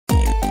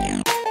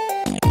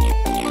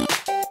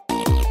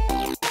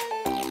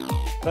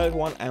Hello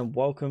everyone and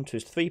welcome to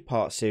this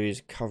three-part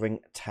series covering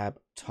tab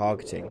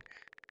targeting.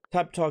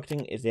 Tab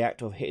targeting is the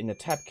act of hitting the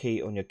tab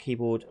key on your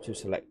keyboard to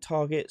select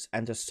targets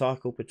and to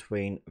cycle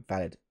between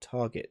valid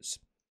targets.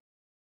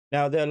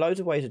 Now there are loads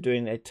of ways of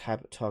doing a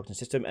tab targeting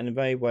system, and in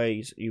many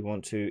ways you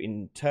want to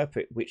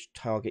interpret which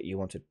target you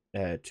want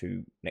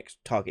to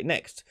target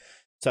next.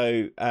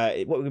 So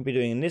what we're going to be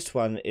doing in this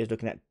one is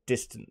looking at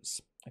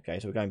distance.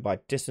 Okay, so we're going by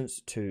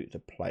distance to the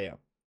player.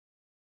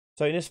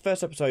 So in this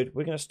first episode,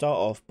 we're going to start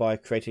off by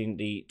creating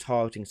the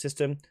targeting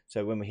system.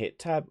 So when we hit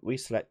tab, we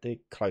select the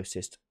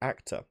closest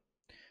actor.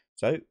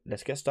 So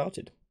let's get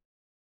started.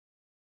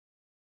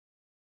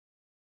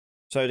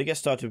 So to get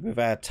started with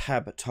our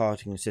tab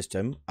targeting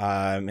system,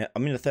 I'm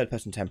in the third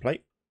person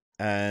template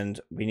and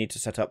we need to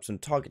set up some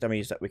target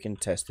dummies that we can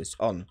test this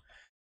on.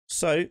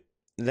 So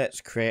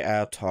let's create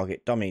our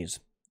target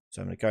dummies.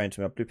 So I'm going to go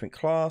into my blueprint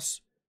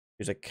class,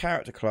 use a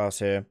character class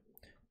here,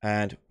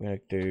 and we're going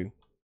to do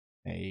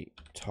a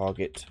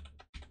target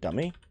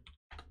dummy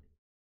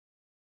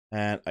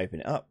and open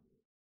it up.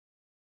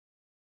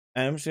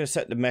 And I'm just going to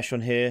set the mesh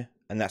on here,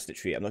 and that's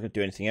literally it. I'm not going to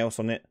do anything else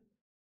on it,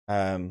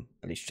 at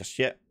least just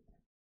yet.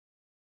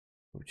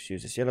 We'll just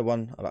use this yellow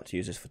one. I like to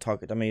use this for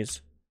target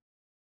dummies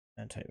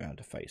and turn it around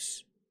to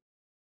face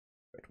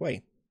right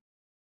way.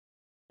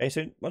 Okay,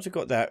 so once we've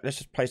got that, let's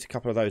just place a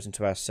couple of those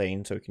into our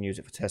scene so we can use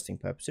it for testing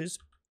purposes.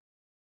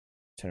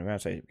 Turn around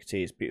so you can see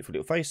his beautiful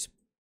little face,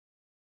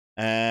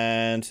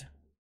 and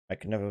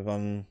make another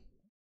one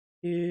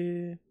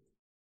here.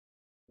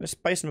 Let's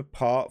space them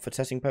apart for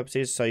testing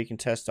purposes so you can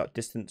test like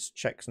distance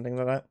checks and things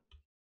like that.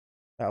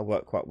 That'll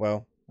work quite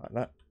well like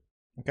that.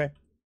 Okay.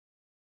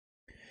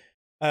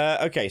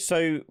 Okay,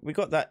 so we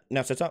got that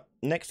now set up.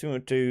 Next thing we'll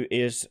do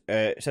is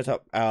set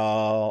up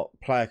our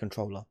player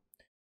controller.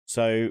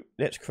 So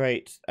let's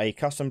create a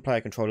custom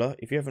player controller.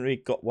 If you haven't really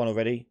got one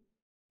already,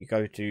 you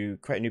go to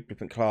create a new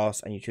blueprint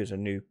class and you choose a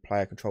new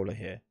player controller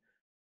here.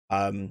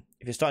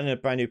 If you're starting a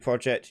brand new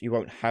project, you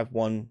won't have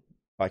one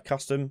by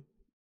custom,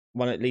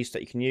 one at least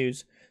that you can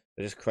use.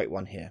 So just create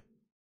one here.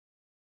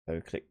 So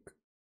click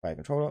player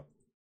controller,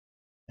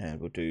 and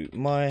we'll do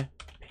my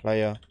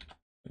player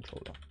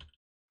controller,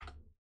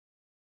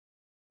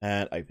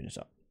 and open this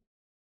up.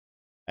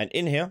 And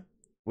in here,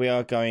 we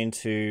are going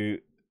to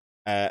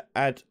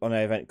add on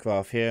our event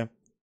graph here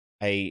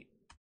a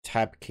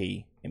tab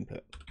key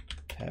input.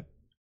 Tab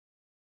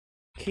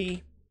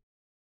key.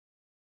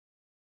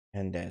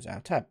 And there's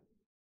our tab.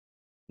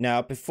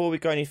 Now, before we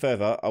go any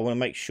further, I want to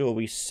make sure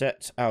we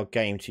set our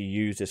game to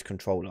use this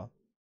controller.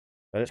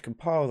 So let's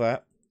compile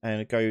that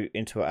and go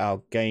into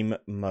our game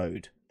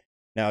mode.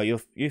 Now,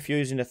 if you're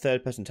using the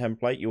third person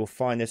template, you will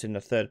find this in the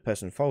third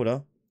person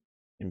folder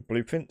in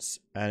blueprints,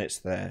 and it's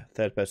there,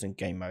 third person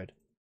game mode.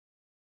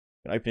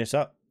 Open this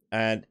up,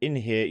 and in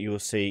here you will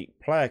see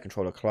player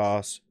controller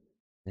class,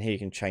 and here you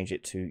can change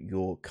it to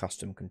your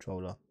custom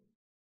controller.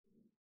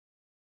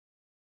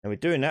 And we're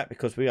doing that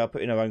because we are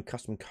putting our own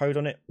custom code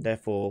on it.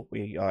 Therefore,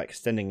 we are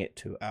extending it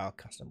to our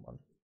custom one.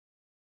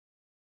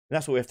 And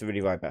that's what we have to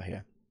really worry about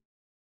here.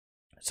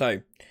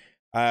 So,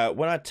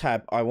 when I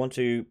tab, I want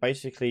to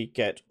basically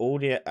get all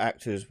the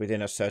actors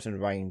within a certain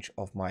range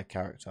of my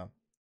character.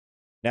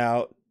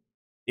 Now,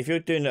 if you're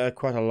doing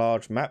quite a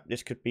large map,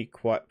 this could be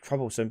quite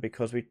troublesome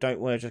because we don't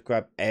want to just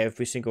grab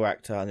every single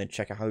actor and then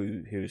check out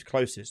who's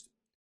closest.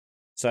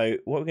 So,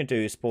 what we're going to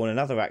do is spawn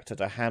another actor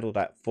to handle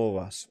that for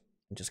us.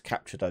 And just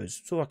capture those,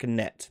 sort of like a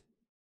net.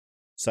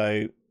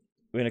 So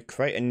we're going to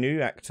create a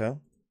new actor.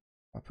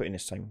 I'll put in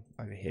this same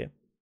over here.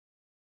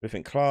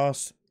 Blueprint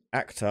class,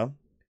 actor,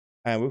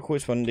 and we'll call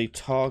this one the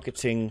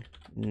targeting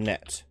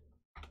net.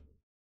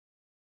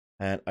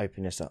 And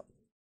open this up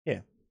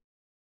here.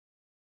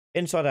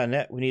 Inside our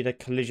net, we need a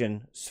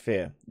collision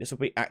sphere. This will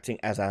be acting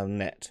as our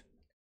net.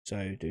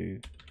 So do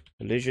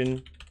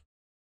collision,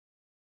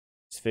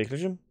 sphere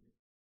collision.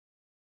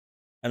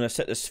 And I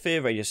set the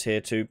sphere radius here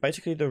to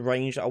basically the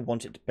range that I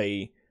want it to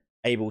be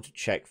able to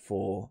check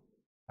for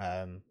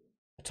a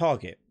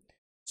target.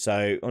 So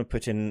I'm going to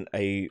put in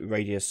a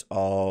radius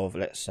of,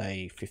 let's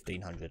say,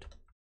 1500.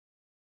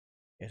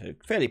 Yeah, so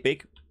fairly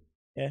big.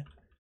 Yeah,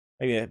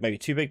 maybe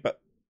too big,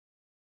 but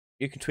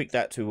you can tweak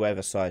that to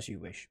whatever size you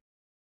wish.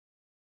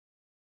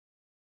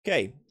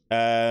 Okay,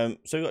 so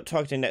we've got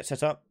targeting net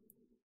set up.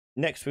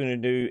 Next we're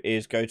going to do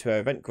is go to our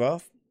event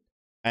graph.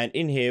 And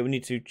in here, we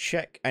need to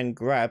check and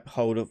grab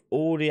hold of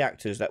all the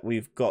actors that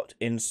we've got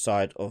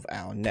inside of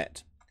our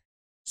net.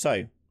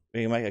 So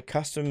we can make a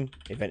custom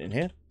event in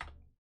here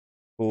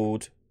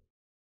called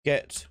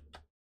get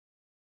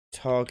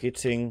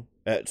targeting.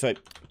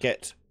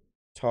 Get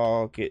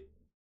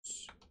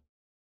targets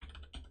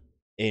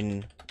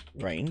in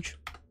range.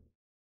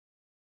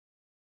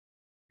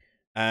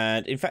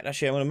 And in fact,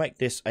 actually, I'm going to make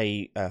this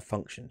a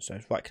function. So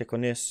right click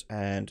on this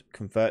and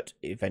convert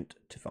event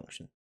to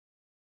function.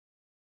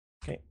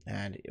 Okay,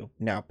 and it'll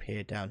now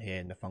appear down here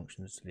in the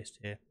functions list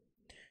here.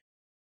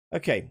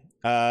 Okay,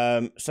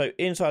 so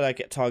inside our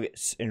get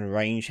targets in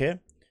range here,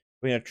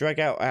 we're going to drag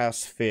out our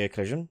sphere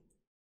collision,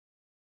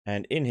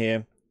 and in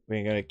here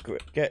we're going to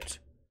get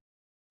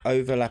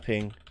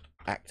overlapping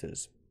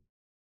actors.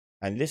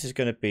 And this is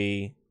going to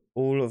be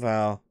all of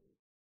our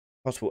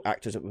possible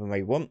actors that we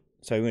may want.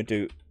 So we're going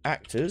to do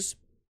actors,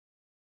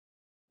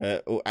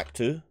 or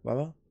actor,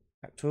 rather,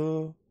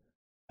 actor,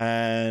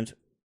 and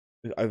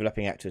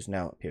overlapping actors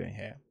now appearing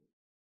here.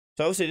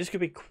 So obviously this could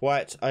be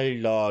quite a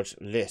large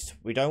list.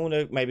 We don't want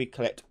to maybe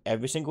collect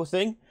every single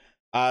thing.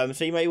 So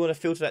you may want to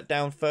filter that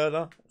down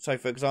further. So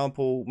for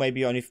example,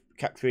 maybe only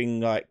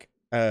capturing like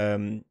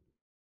things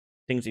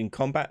in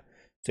combat.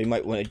 So you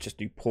might want to just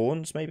do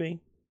pawns maybe.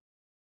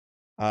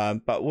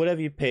 But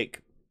whatever you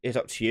pick is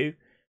up to you.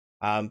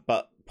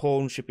 But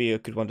pawn should be a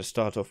good one to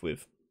start off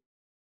with.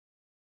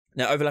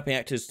 Now overlapping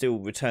actors still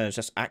returns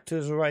just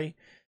actors array.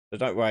 So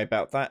don't worry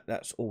about that.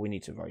 That's all we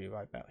need to worry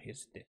about.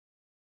 Here's this.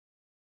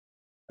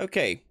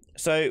 Okay,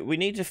 so we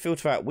need to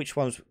filter out which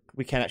ones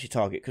we can actually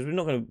target, because we're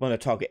not going to want to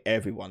target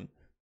everyone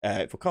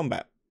for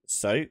combat.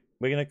 So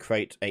we're going to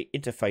create an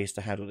interface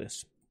to handle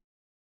this.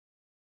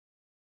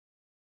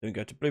 Then we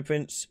go to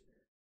blueprints,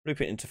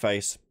 blueprint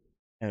interface,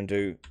 and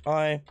do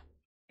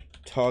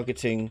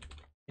targeting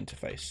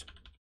interface.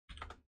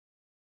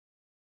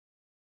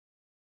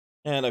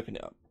 And open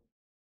it up.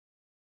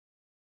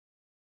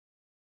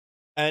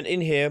 And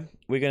in here,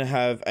 we're going to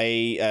have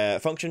a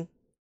function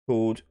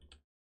called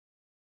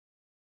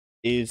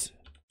is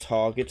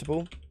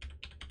targetable,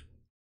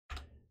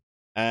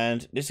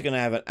 and this is going to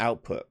have an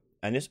output,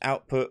 and this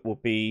output will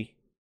be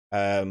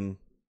boolean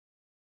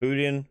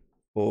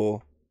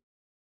for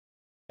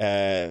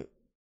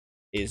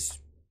is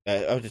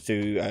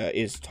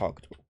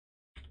targetable.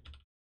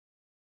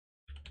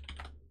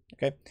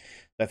 Okay, so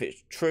if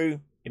it's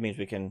true, it means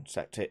we can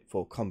select it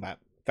for combat.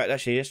 In fact,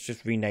 actually, let's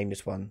just rename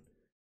this one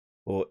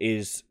for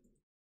is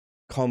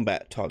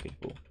combat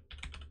targetable.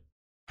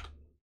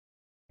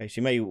 Okay, so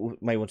you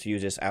may want to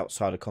use this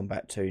outside of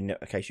combat too, in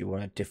case you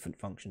want a different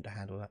function to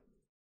handle that.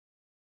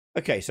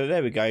 Okay, so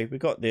there we go. We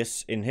got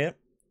this in here.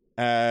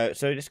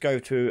 So let's go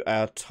to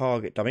our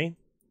target dummy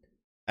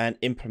and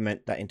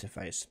implement that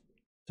interface.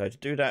 So to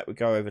do that, we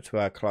go over to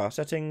our class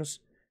settings.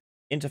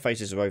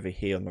 Interfaces are over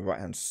here on the right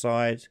hand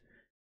side.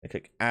 I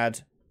click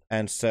add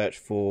and search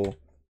for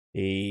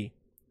the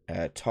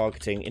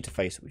targeting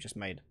interface that we just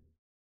made.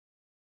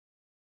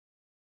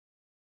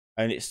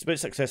 And it's been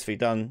successfully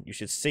done. You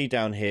should see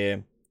down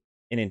here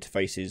in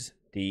interfaces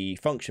the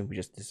function we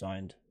just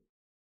designed.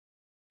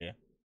 Yeah.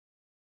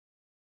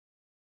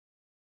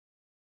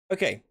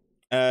 Okay.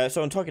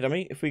 So on target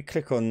dummy, if we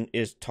click on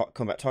is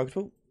combat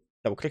targetable,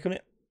 double click on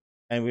it,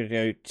 and we're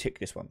going to tick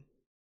this one.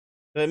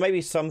 So there may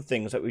be some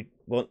things that we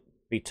want to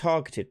be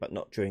targeted but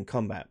not during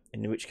combat,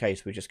 in which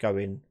case we just go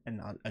in and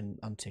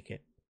untick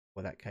it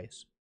for that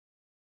case.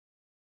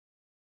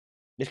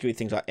 This could be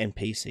things like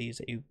NPCs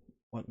that you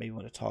maybe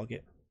want to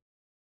target.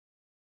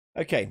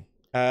 Okay,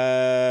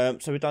 so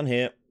we're done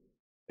here.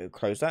 We'll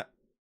close that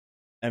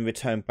and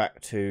return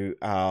back to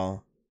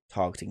our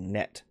targeting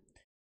net.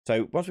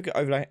 So once we get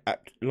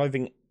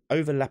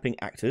overlapping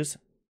actors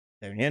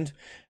there in the end,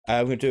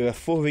 we're going to do a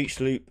for each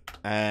loop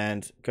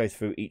and go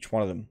through each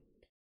one of them.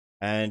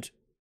 And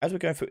as we're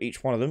going through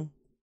each one of them,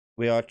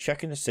 we are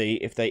checking to see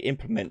if they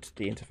implement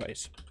the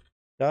interface.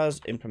 Does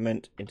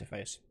implement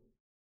interface.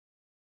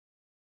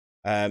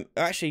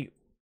 Actually,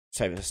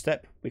 save as a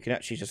step, we can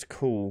actually just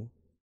call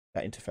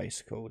that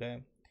interface call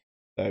there.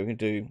 So we're going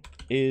to do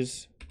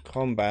is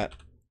combat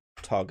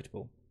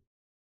targetable.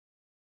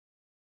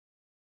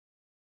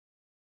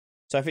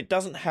 So if it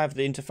doesn't have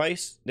the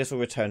interface, this will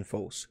return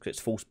false because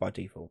it's false by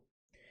default.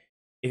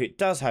 If it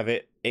does have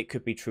it, it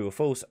could be true or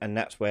false, and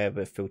that's where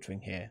we're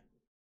filtering here.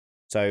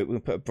 So we'll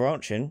put a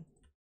branch in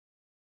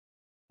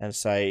and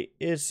say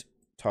is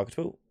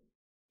targetable.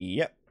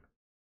 Yep.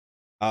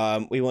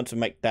 We want to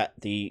make that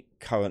the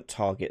current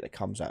target that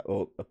comes out,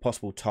 or a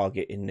possible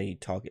target in the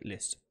target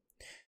list.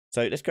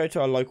 So let's go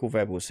to our local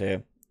variables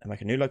here and make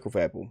a new local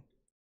variable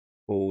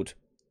called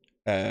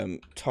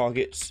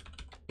targets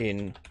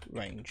in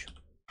range.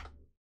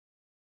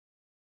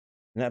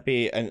 And that'd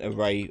be an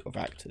array of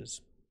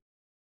actors.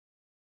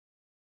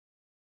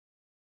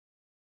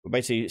 We're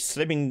basically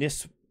slimming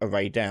this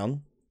array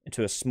down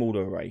into a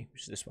smaller array,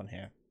 which is this one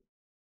here.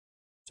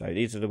 So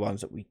these are the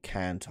ones that we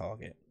can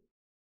target.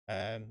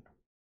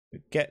 We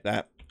get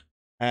that,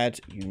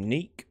 add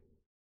unique,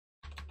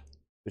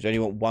 because we only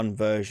want one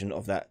version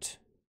of that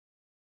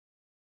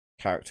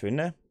character in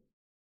there.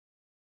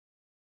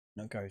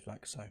 And it goes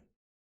like so.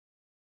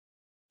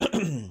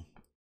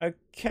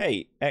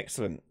 Okay,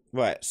 excellent.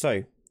 Right,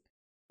 so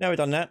now we've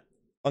done that,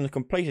 on the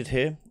completed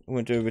here, we're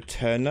going to do a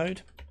return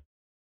node.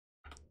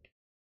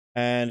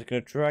 And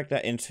going to drag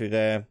that into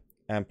there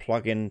and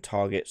plug in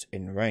targets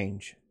in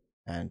range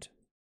and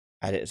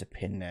add it as a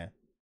pin there.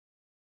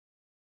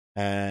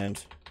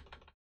 And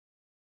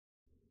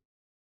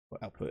we'll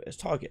output as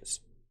targets.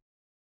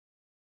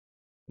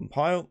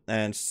 Compile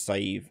and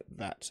save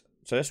that.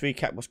 So let's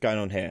recap what's going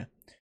on here.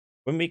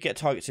 When we get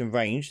targets in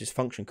range, this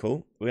function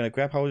call, we're going to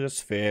grab hold of the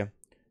sphere,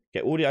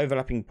 get all the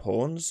overlapping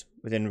pawns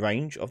within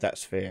range of that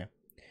sphere.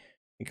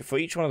 And for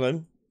each one of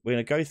them, we're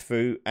going to go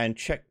through and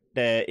check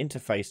their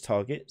interface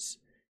targets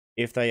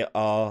if they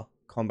are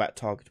combat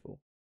targetable.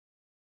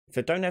 If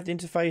they don't have the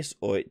interface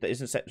or it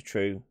isn't set to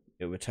true,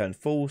 it will return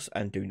false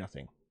and do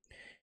nothing.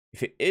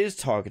 If it is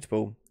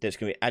targetable, then it's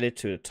going to be added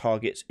to the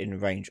targets in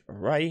range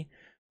array,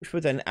 which we're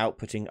then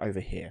outputting over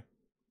here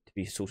to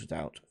be sorted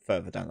out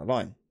further down the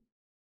line.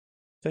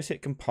 So let's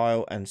hit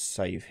compile and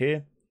save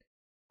here.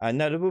 And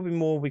now there will be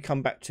more we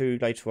come back to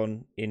later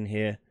on in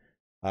here.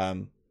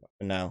 But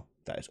for now,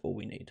 that is all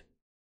we need.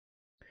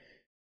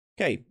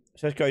 Okay,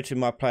 so let's go to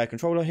my player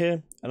controller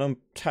here, and on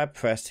tab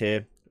pressed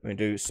here, we're going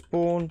to do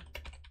spawn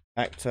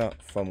actor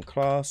from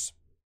class,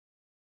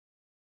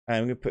 and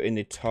we're going to put in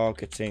the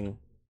targeting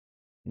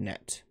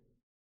net.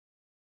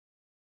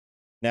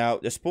 Now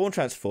the spawn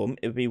transform,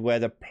 it will be where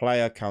the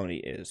player currently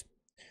is.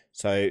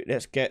 So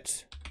let's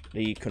get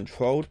the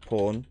controlled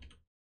pawn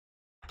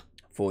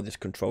for this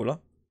controller,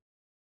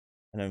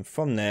 and then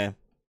from there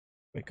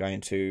we're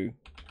going to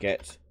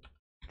get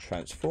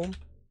transform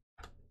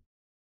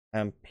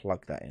and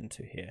plug that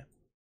into here.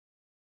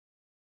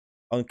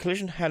 On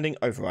collision handling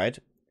override,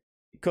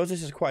 because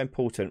this is quite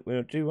important, we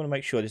do want to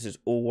make sure this is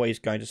always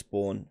going to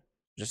spawn.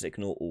 Just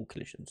ignore all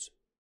collisions.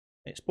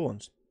 It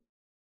spawns.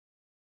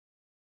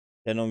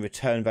 Then on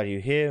return value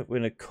here, we're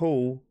going to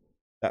call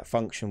that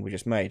function we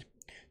just made.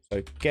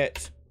 So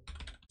get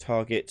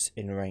targets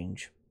in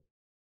range.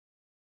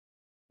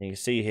 And you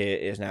can see here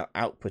it is now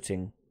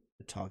outputting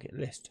the target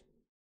list.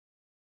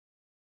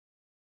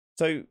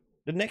 So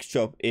the next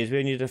job is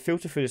we need to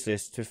filter through this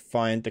list to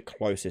find the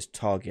closest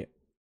target.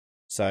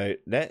 So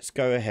let's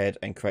go ahead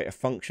and create a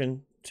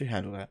function to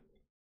handle that.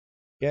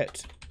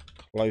 Get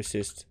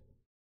closest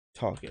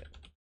target.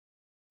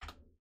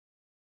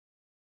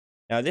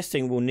 Now this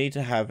thing will need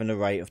to have an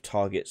array of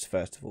targets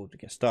first of all to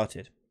get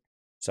started.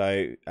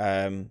 So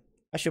actually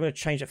I'm going to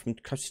change it from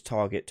closest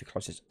target to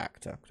closest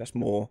actor. That's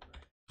more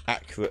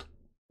accurate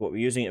what we're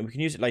using, and we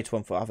can use it later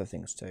on for other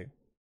things too.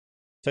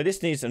 So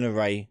this needs an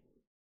array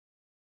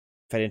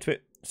fed into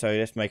it. So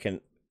let's make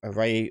an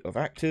array of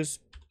actors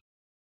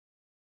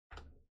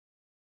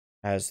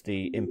as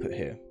the input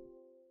here.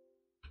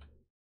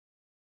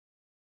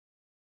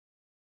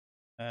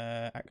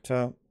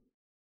 Actor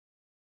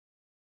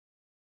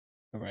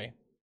array.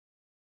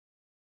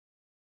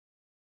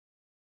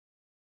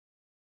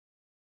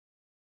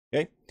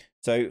 Okay,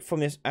 so from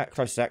this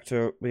closest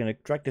actor, we're going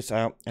to drag this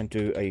out and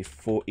do a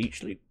for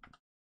each loop.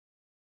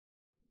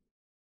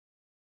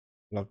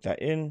 Log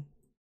that in.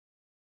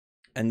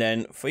 And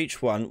then for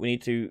each one, we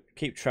need to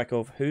keep track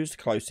of who's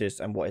closest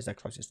and what is their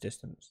closest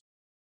distance.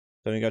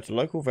 So we go to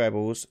local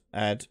variables,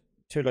 add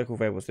two local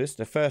variables.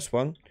 The first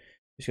one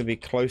is going to be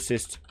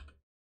closest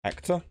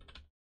actor.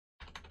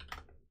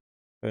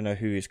 So we know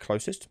who is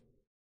closest.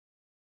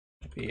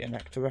 It'll be an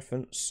actor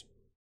reference.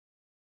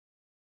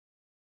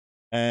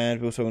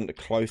 And we also want the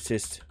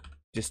closest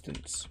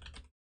distance.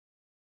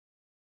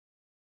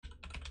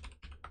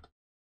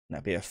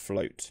 That'll be a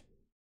float.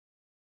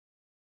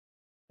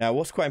 Now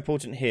what's quite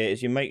important here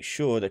is you make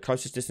sure the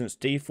closest distance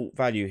default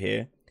value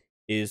here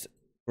is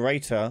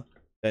greater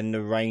than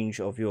the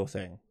range of your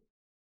thing.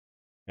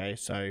 Okay,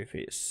 so if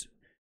it's,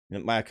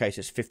 in my case,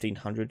 it's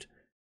 1500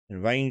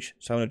 in range.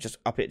 So I'm going to just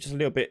up it just a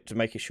little bit to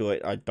make sure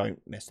I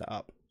don't mess that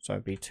up. So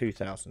it'd be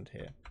 2000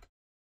 here.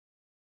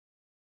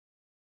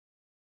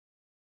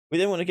 We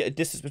then want to get a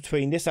distance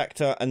between this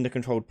actor and the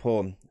controlled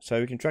pawn. So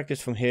we can drag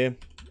this from here,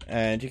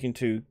 and you can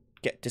do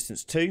get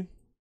distance to,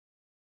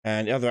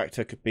 and the other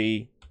actor could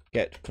be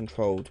get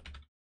controlled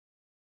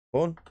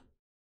pawn,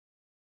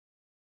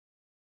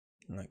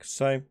 like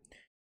so.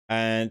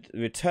 And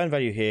the return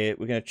value here,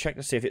 we're going to check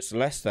to see if it's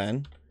less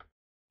than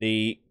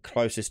the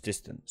closest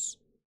distance.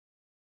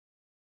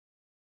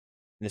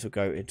 And this will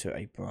go into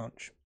a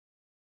branch.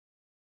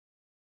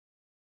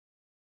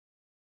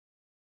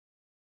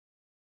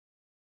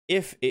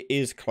 If it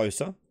is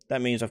closer,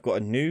 that means I've got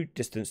a new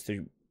distance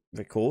to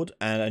record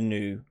and a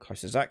new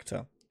closest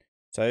actor.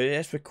 So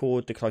let's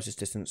record the closest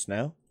distance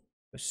now.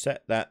 We'll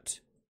set that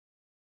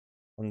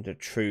under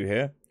true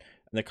here.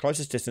 And the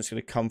closest distance is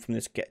going to come from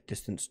this get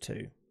distance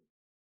to.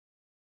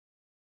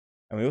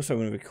 And we also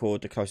want to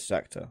record the closest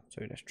actor.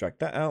 So let's drag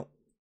that out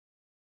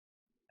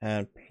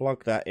and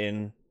plug that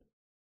in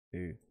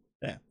to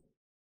there.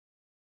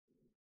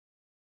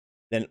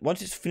 Then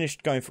once it's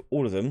finished going for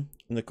all of them,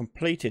 in the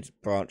completed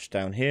branch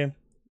down here,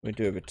 we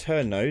do a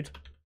return node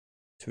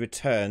to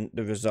return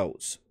the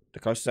results, the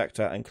closest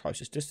actor and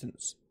closest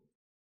distance.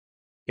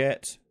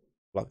 Get,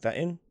 plug that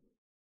in,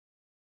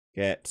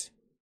 get,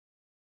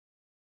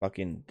 plug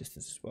in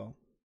distance as well.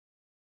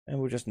 And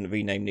we'll just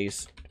rename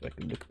these to make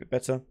them look a bit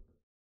better.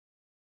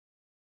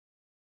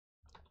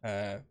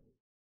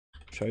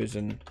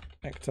 Chosen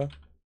actor,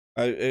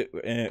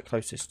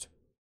 closest.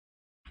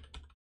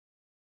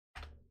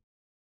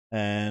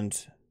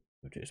 And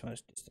we'll do this one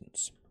as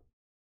distance.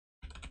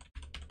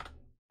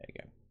 There you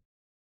go.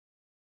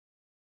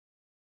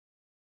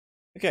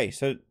 Okay,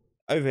 so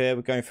over here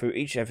we're going through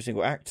every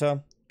single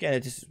actor, getting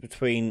a distance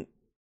between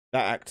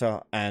that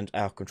actor and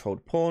our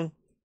controlled pawn.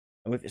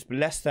 And if it's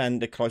less than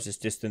the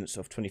closest distance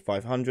of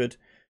 2500,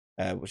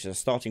 which is a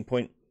starting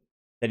point,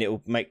 then it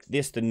will make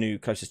this the new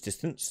closest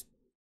distance.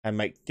 and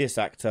make this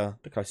actor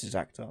the closest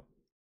actor.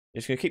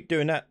 Just going to keep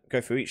doing that,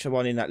 go through each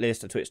one in that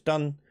list until it's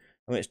done. And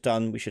when it's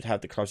done, we should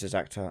have the closest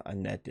actor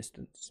and their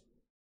distance.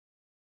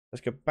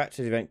 Let's go back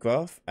to the event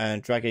graph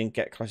and drag in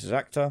get closest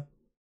actor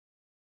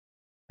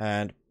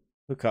and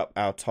hook up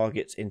our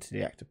targets into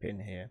the actor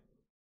pin here.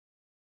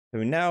 So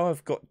we now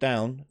have got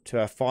down to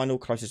our final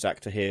closest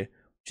actor here,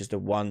 which is the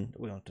one that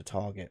we want to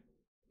target.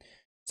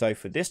 So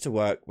for this to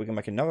work, we're going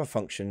to make another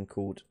function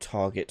called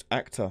target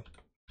actor.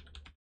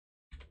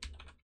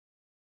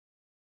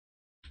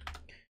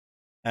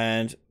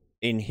 And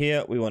in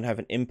here, we want to have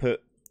an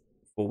input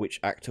for which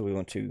actor we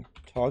want to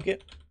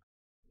target.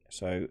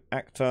 So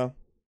actor,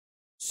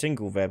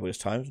 single variable this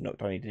time,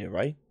 not only the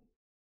array.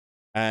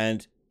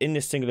 And in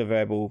this singular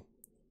variable,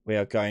 we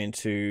are going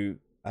to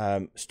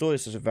store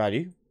this as a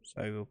value.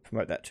 So we'll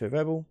promote that to a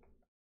variable.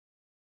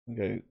 We'll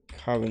go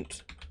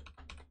current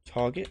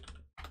target,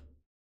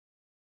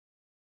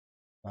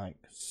 like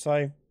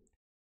so.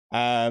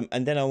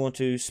 And then I want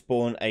to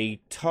spawn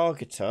a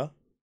targeter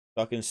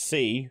so I can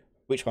see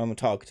which one I'm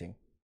targeting.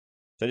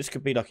 So this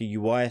could be like a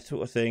UI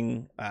sort of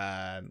thing,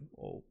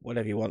 or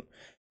whatever you want.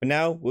 For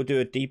now, we'll do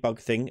a debug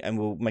thing and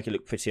we'll make it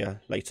look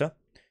prettier later.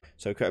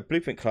 So create a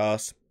blueprint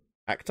class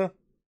actor,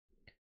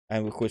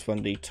 and we'll call this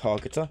one the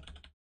targeter.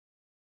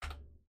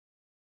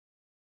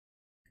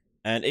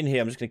 And in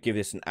here, I'm just going to give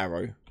this an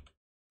arrow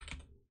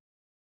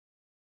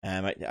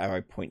and make the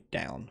arrow point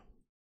down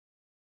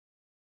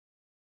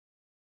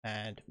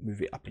and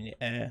move it up in the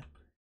air.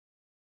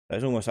 So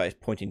it's almost like it's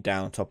pointing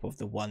down on top of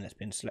the one that's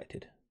been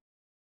selected.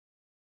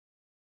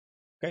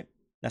 Okay,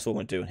 that's all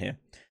I'm doing here.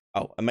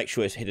 Oh, and make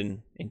sure it's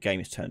hidden in game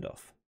is turned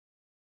off.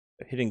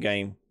 So hidden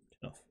game,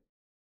 turn off.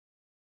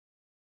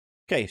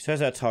 Okay, so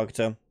there's our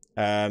targeter.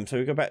 So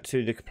we go back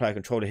to the player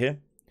controller here. And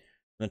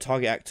the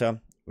target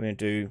actor, we're going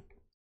to do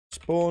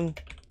spawn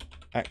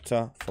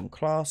actor from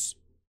class,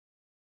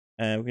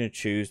 and we're going to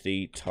choose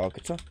the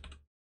targeter.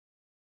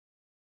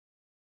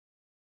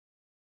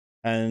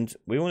 And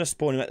we want to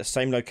spawn him at the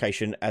same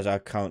location as our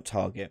current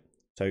target.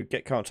 So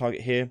get current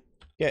target here,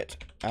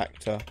 get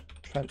actor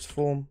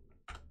transform,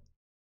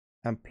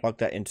 and plug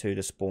that into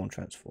the spawn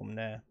transform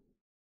there.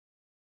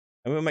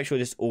 And we'll make sure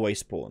this always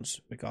spawns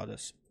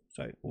regardless.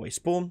 So always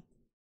spawn.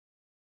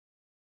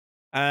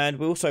 And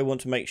we also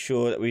want to make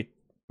sure that we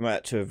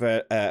promote that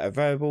to a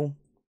variable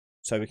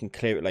so we can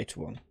clear it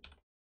later on.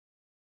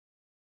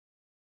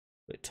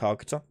 With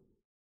targeter.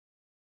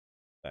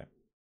 So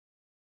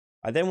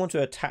I then want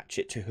to attach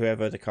it to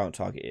whoever the current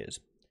target is.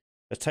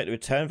 Let's take the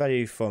return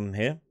value from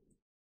here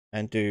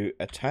and do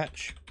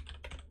attach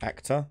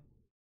actor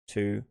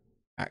to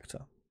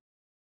actor.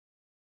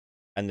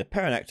 And the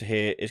parent actor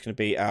here is going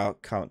to be our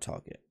current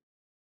target.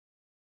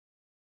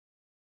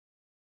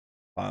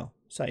 File,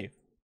 save.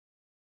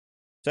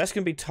 So that's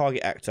going to be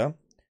target actor.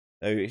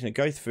 So it's going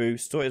to go through,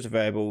 store it as a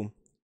variable,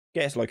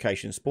 get its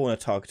location, spawn a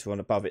targeter on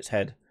above its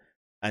head,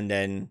 and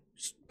then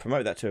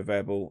promote that to a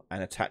variable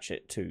and attach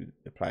it to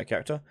the player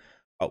character.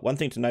 Oh, one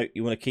thing to note,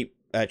 you want to keep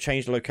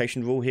change the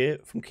location rule here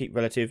from keep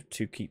relative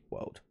to keep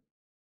world.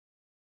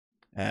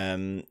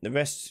 The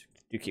rest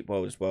do keep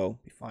world as well,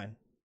 be fine.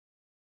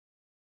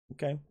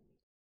 Okay.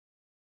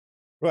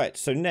 Right,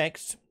 so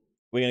next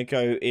we're going to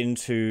go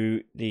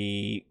into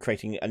the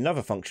creating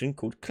another function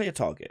called clear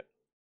target.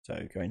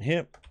 So go in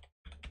here,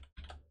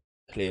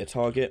 clear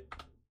target,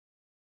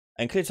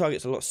 and clear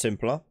target's a lot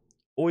simpler.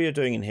 All you're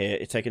doing in here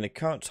is taking the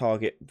current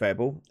target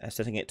variable and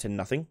setting it to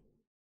nothing,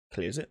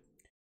 clears it,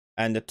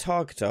 and the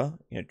targeter,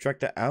 drag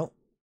that out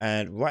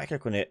and right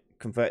click on it,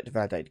 convert it to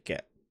validated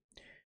get.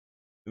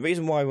 The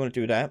reason why we want to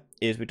do that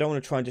is we don't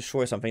want to try and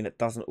destroy something that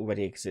doesn't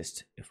already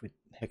exist if we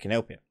can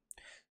help it.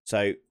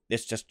 So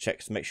this just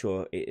checks to make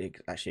sure it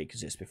actually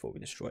exists before we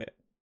destroy it.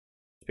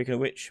 Speaking of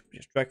which, we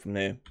just drag from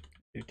there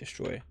to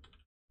destroy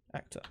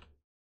actor.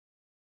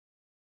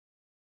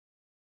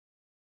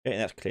 Okay,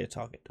 and that's clear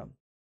target done.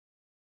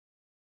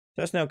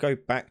 So let's now go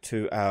back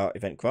to our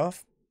event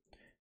graph.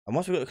 And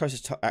once we've got the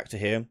closest actor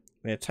here,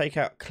 we're going to take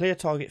out clear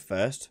target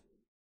first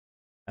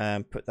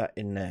and put that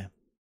in there.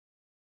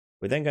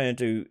 We're then going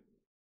to do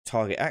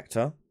target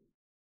actor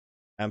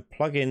and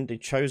plug in the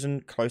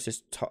chosen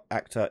closest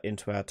actor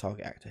into our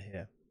target actor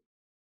here.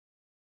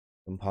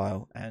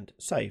 Compile and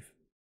save.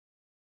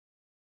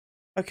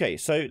 Okay,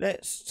 so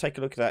let's take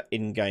a look at that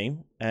in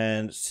game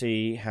and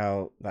see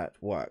how that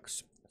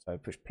works. So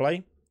push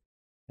play.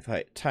 If I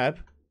hit tab,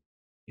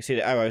 you see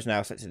the arrow is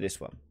now set to this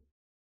one.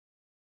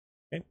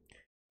 Okay,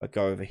 I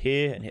go over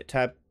here and hit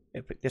tab,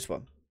 it'll pick this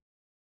one.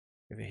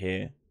 Over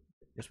here,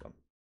 this one.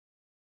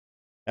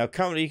 Now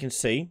currently you can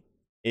see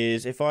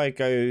is if I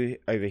go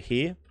over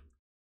here,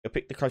 it'll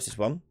pick the closest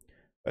one.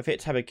 But if I hit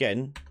tab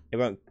again, it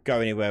won't go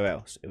anywhere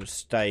else. It will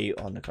stay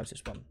on the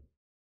closest one.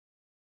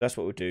 That's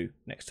what we'll do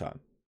next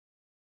time.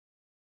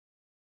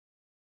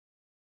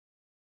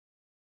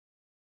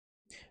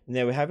 And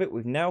there we have it.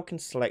 We now can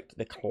select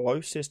the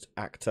closest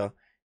actor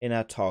in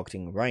our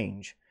targeting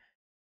range.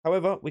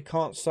 However, we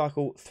can't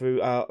cycle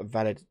through our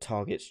valid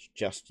targets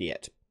just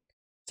yet.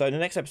 So in the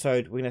next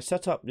episode, we're going to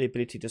set up the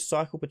ability to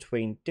cycle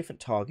between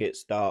different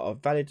targets that are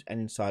valid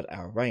and inside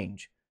our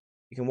range.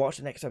 You can watch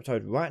the next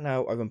episode right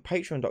now over on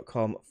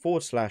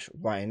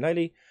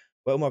patreon.com/RyanLaley,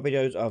 where all my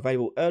videos are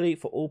available early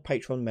for all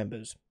Patreon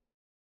members.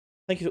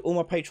 Thank you to all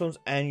my patrons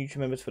and YouTube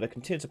members for their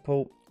continued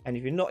support. And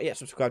if you're not yet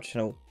subscribed to the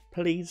channel,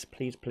 please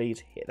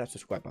hit that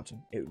subscribe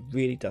button. It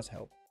really does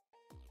help.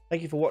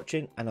 Thank you for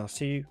watching, and I'll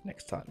see you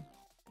next time.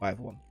 Bye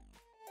everyone.